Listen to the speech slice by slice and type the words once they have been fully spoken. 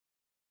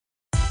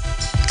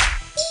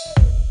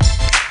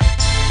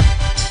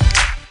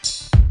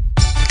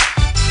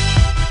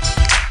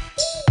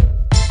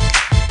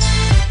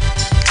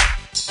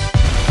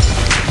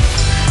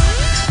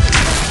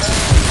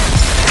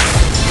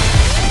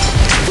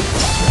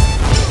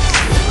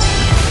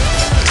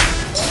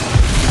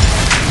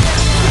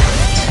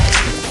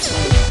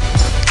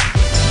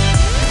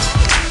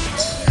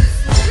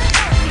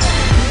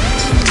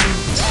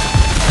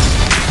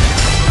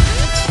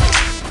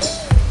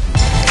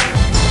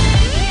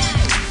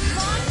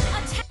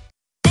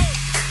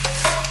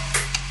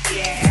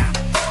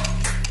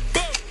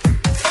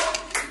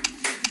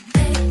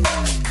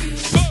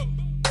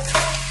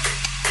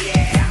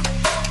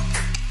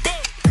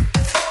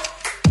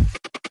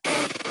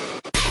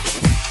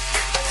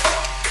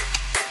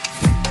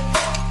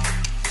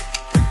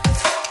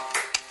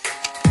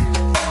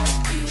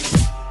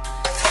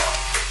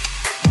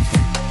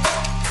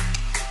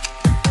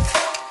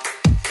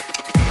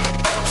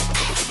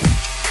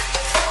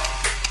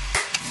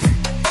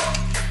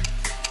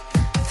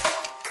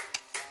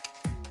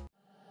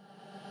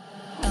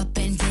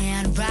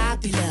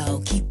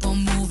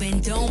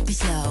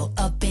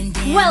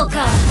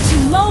Welcome to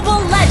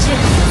Mobile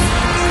Legends!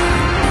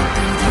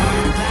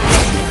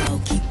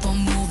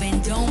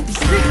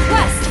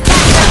 Request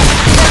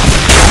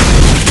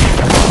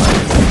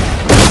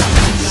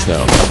So,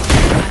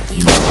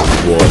 no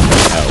one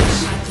else.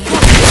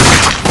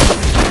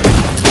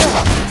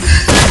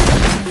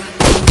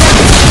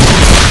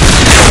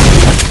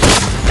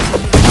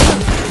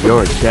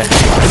 Your death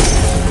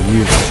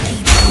music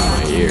in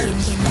my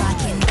ears.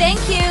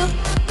 Thank you!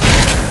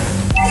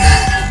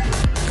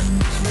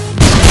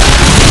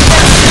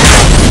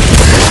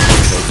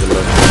 Take a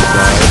look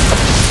inside.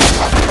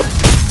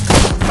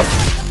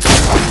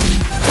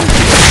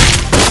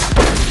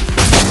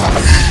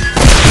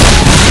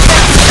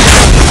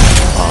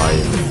 I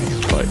am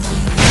fighting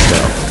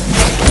myself.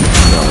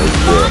 No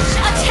one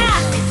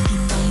Attack!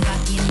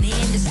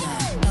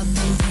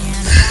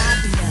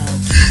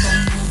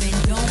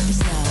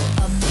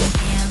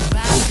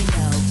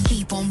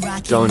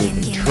 Don't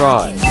even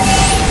try.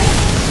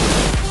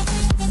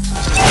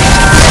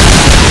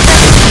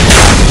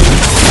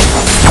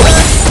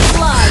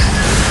 Blood!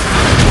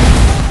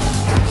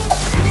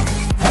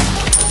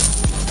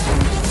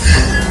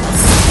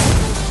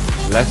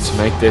 Let's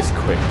make this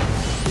quick.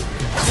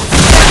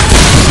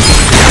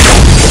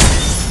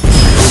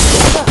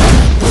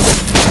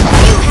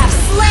 You have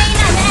slain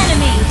an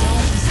enemy!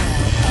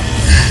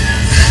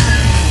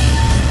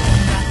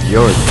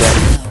 Your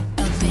death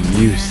is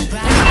music. An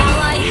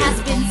ally has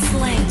been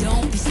slain.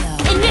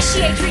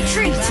 Initiate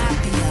retreat!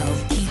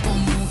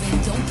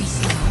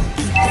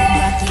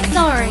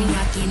 Sorry.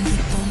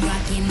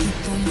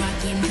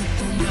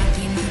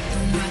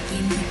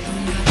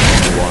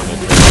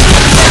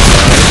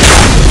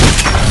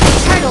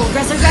 Turtle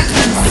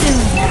resurrecting soon.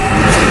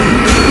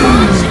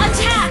 Launch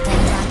attack!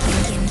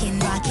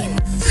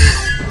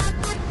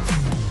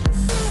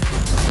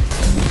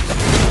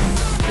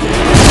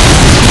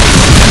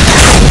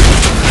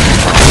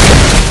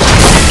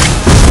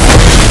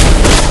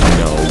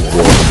 No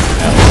one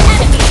else.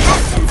 Enemy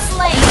has been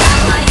slain.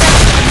 Ally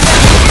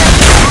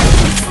has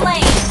been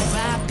slain.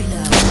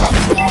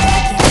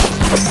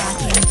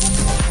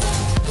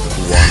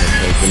 Wanna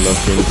take a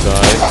look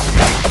inside?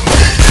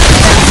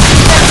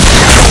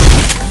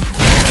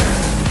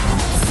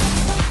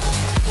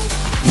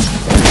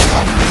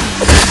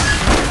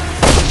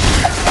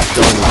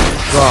 Don't even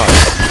try.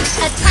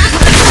 Attack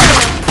the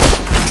turtle.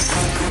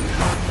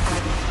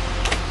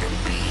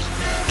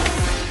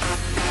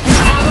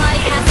 Ally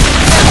has been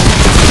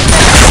slain.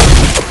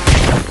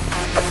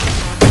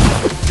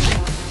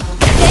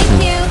 Thank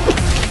you.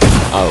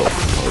 I'll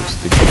post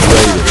the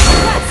greatest.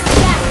 Request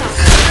backup.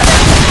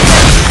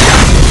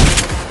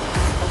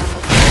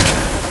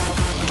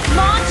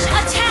 Launch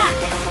attack.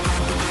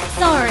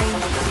 Sorry.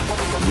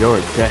 Your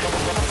death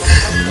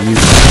is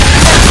music.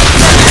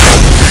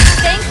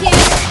 Thank you.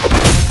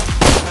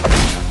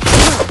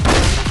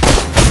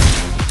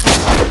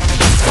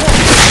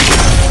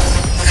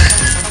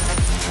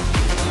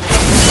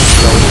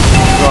 Don't even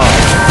try.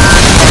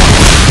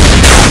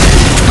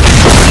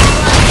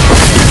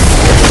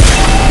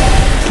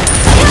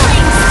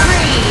 Killing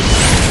spree.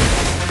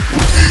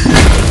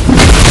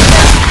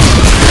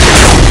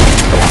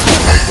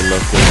 Take a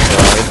look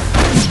inside.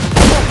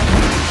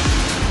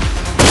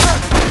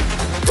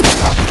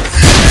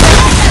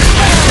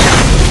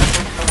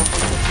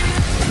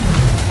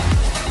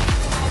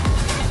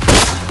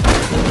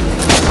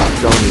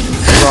 Don't even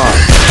try.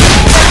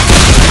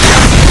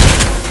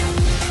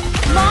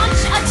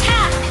 Launch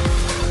attack.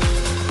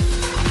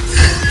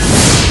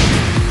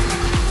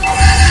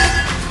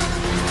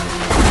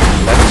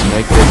 Let's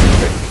make this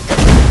quick.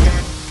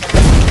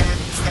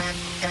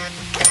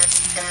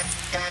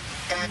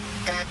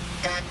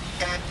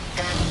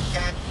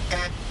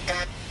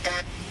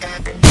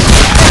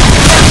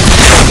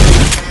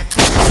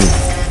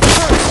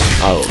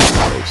 I'll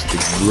post the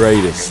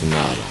greatest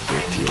sonata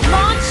with you.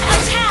 Launch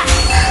attack.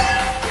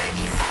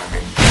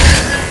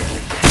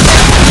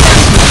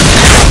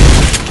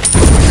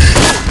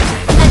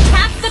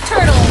 Attack the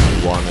turtle.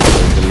 Wanna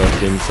take a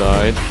look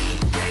inside?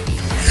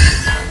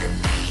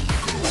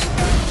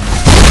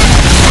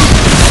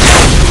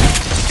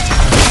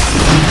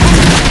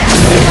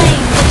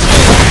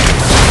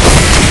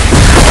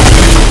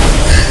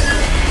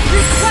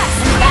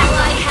 Request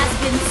ally has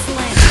been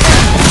slain.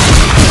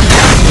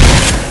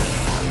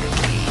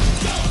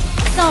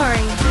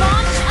 Sorry.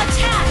 Launch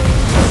attack.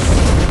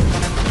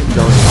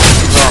 Don't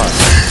even try.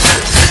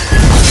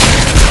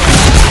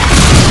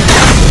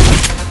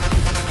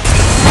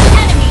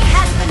 Enemy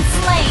has been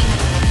slain.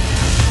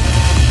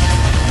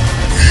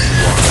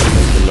 Wanna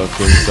take a look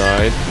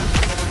inside?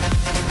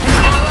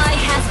 Ally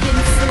has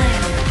been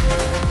slain.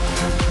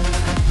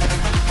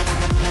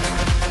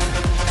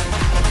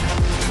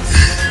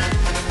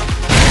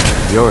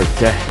 Your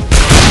death.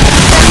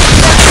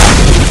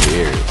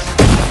 Cheers.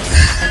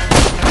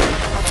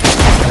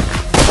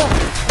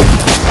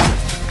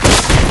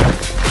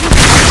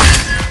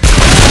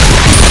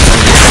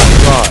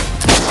 Try.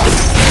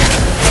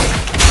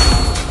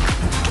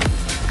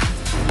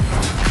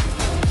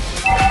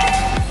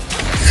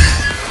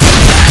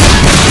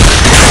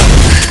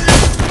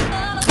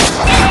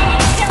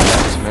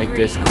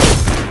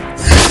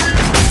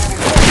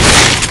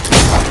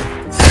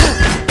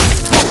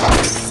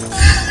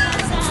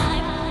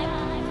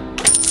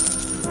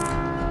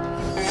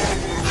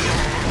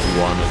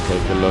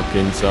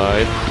 look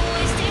inside.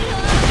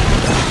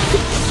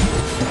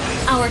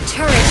 Our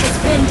turret has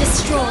been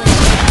destroyed.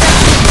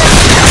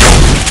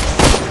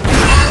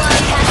 Ally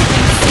has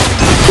been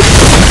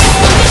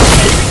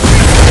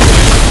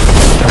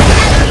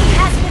enemy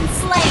has been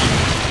slain.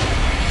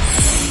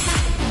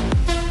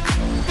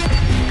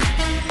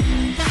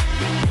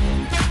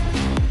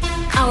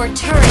 Our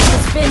turret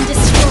has been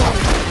destroyed.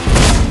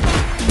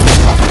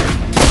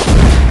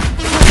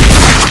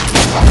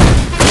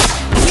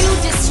 You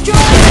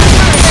destroyed the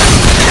turret.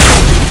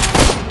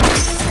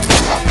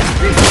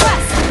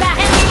 Request back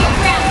enemy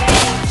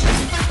rampage.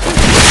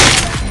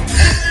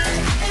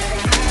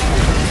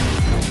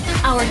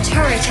 Our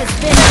turret has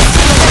been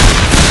destroyed.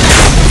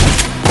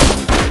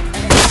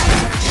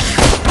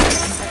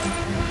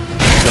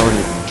 Don't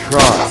even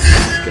try.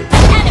 Escape.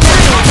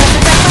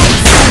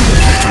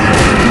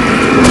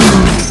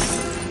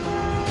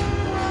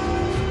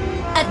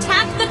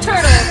 Attack the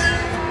turtle!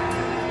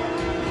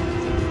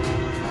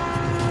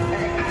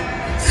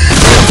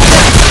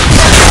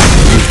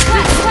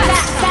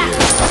 Back.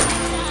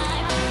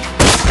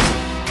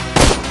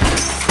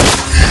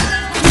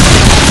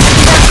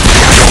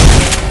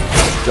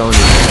 Don't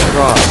even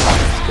try.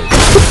 Escape.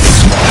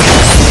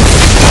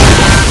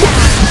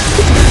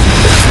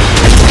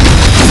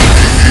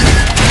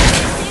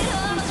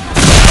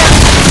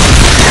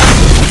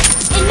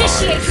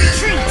 Initiate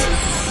retreat!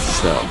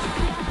 So,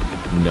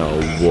 no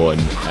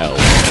one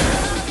else.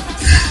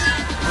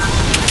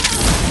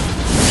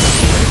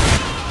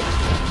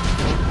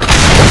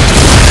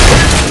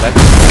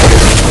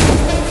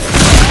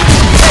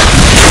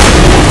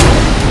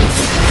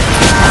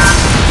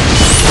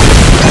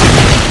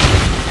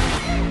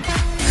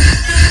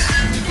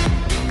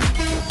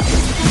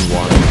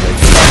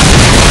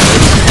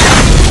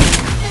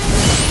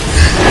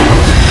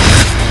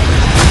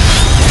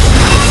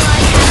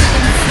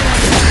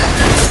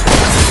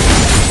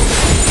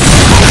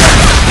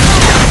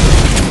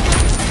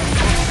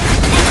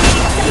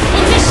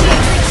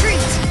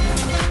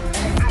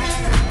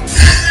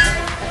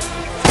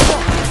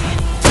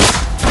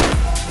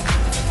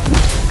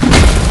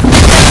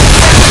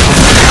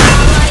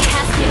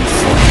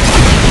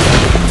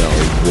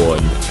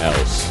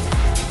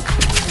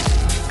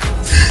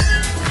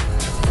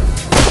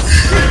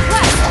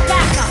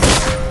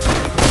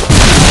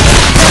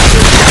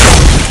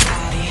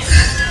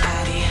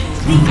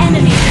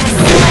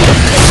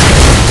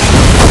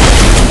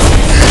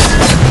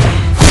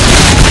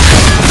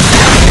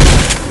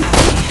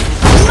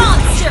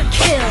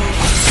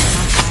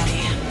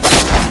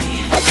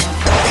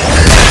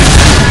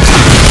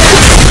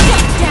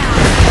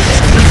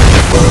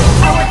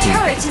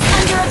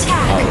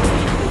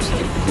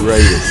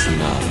 Greatest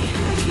now.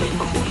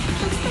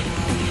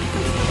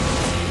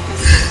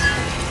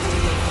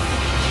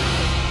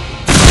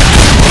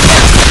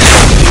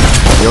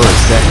 You're a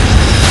second.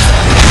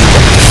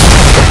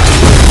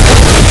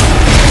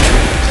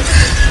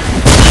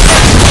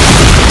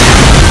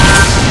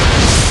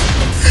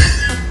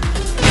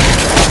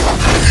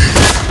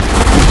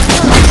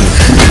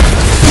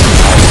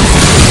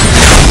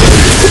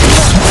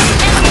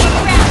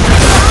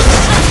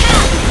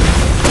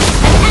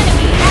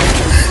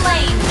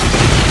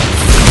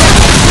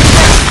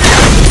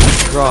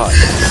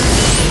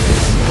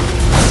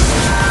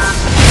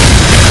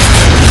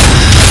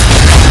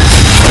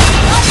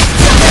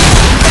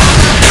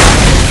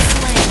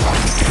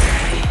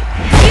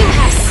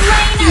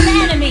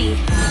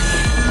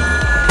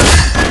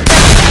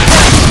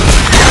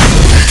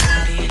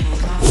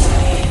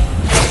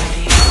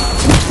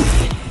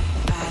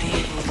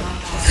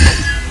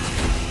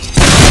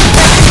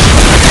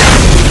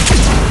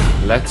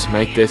 Let's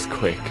make this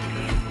quick.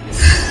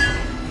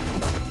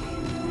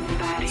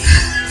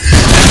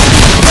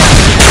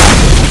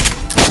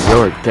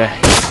 You're dead.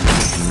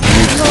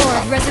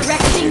 Lord,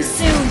 resurrecting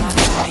soon.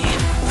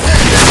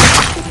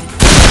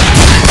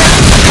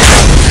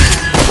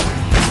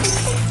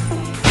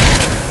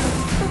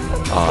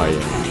 I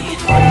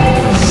am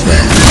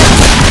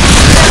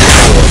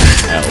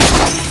hell.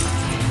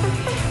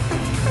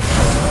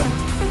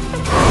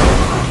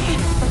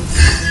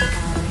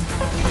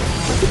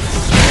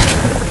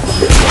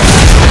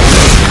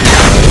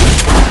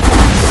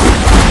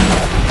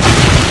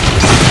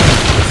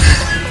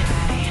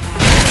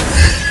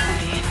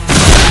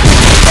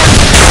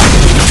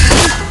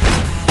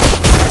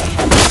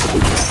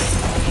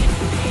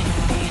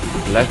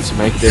 Let's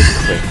make this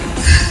quick.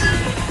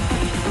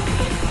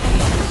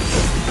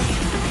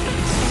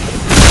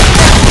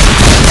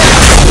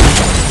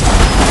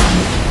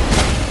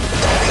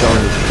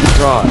 Don't even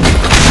try.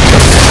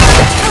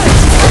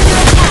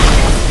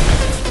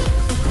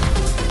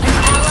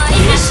 Ally,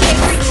 initiate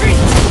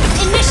retreat!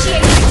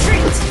 Initiate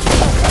retreat!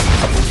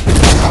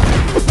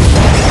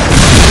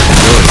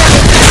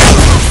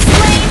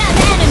 Slain an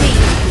enemy!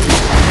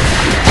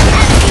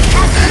 Enemy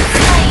has been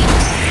slain!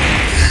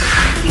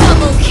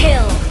 Double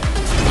kill!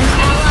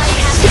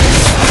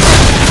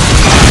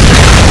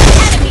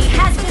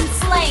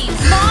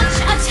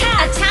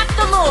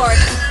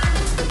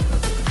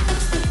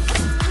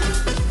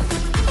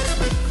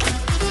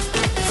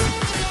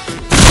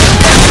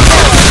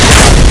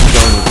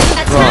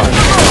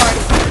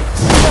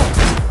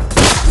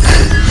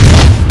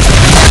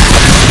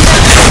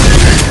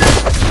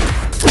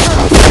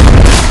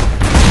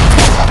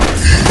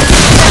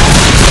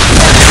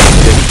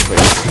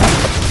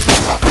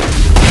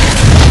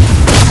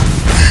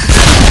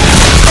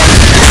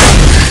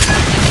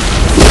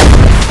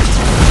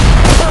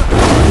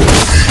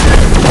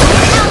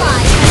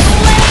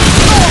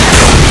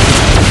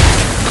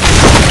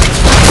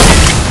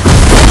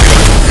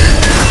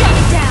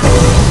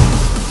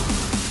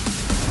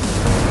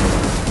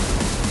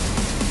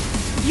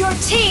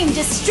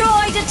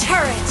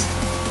 turret!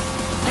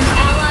 An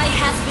ally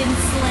has been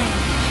slain.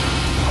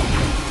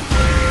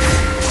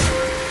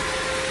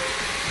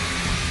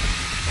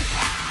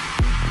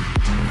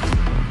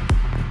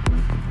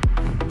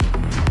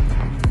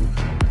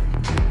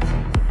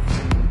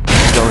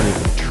 Don't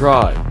even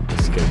try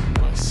escaping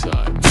my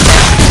sight.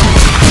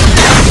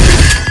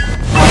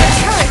 Our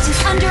turret is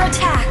under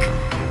attack.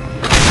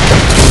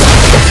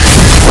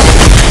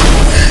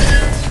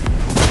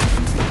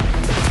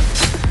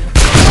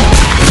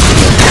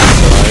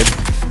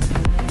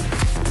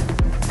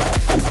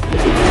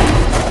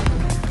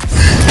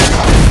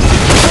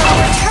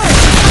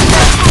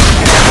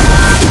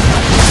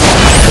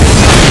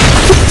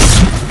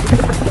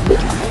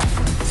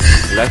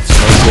 Let's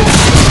make it.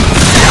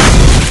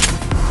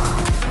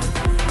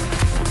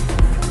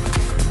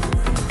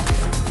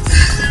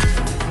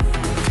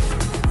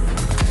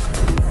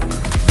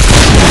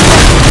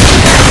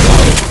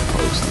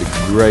 Post the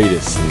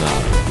greatest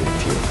sonata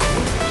into your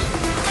corners.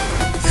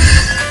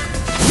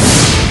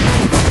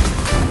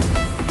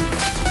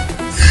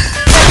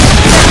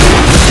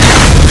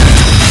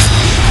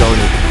 Don't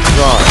even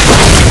try.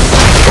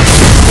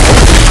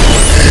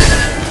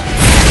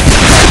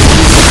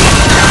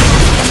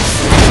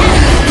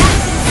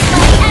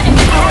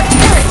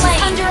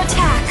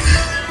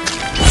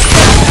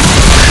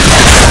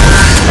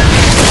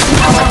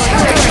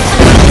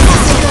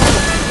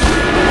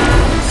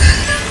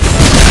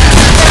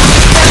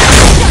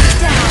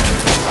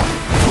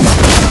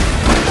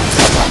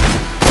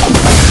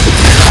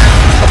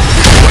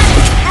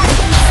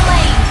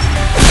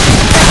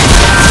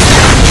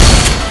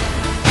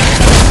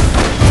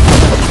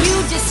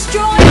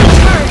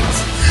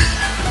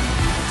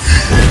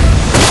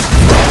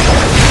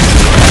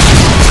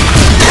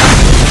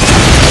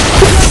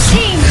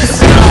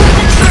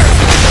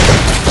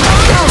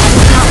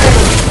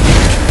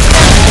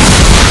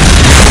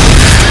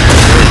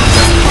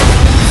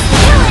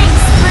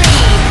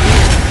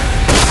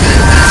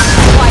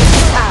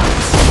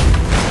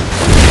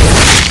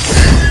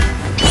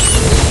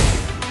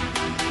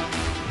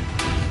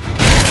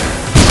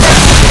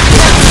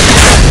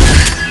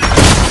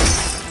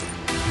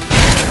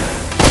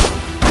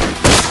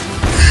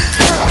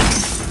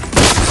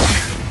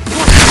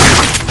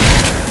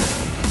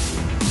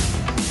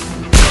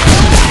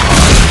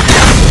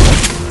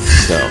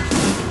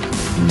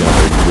 No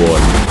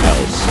one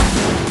else.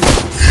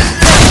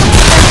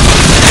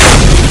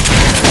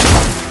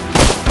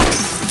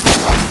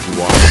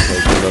 Want to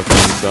take a look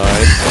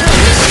inside?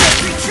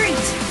 Initiate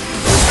retreat!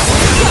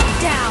 Shut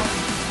down!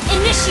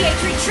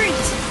 Initiate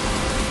retreat!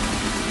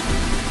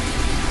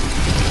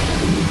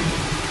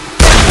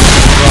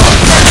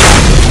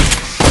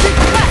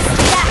 Request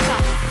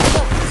backup!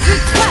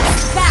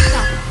 Request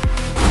backup!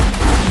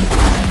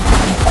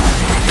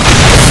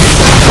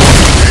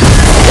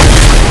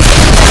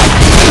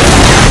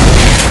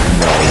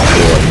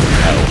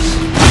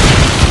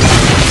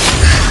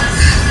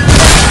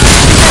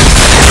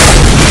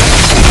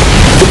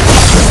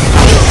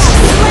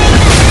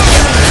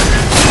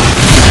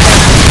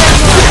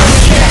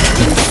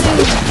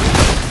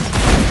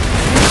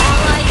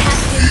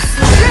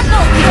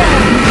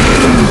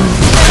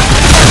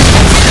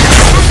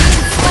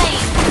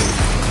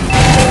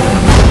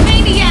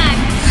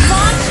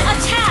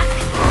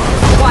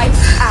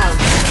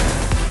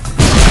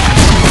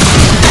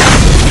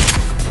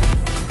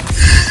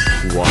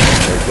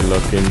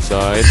 Look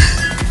inside.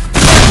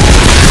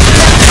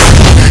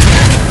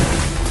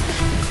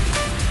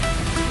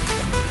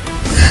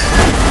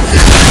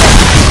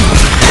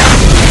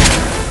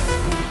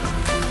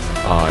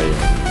 I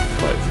only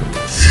fight for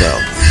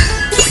myself.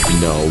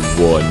 No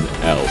one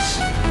else.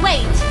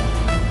 Wait!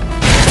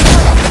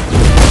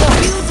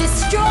 You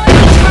destroyed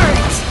the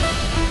turret!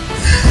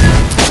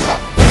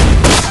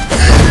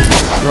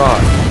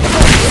 Right.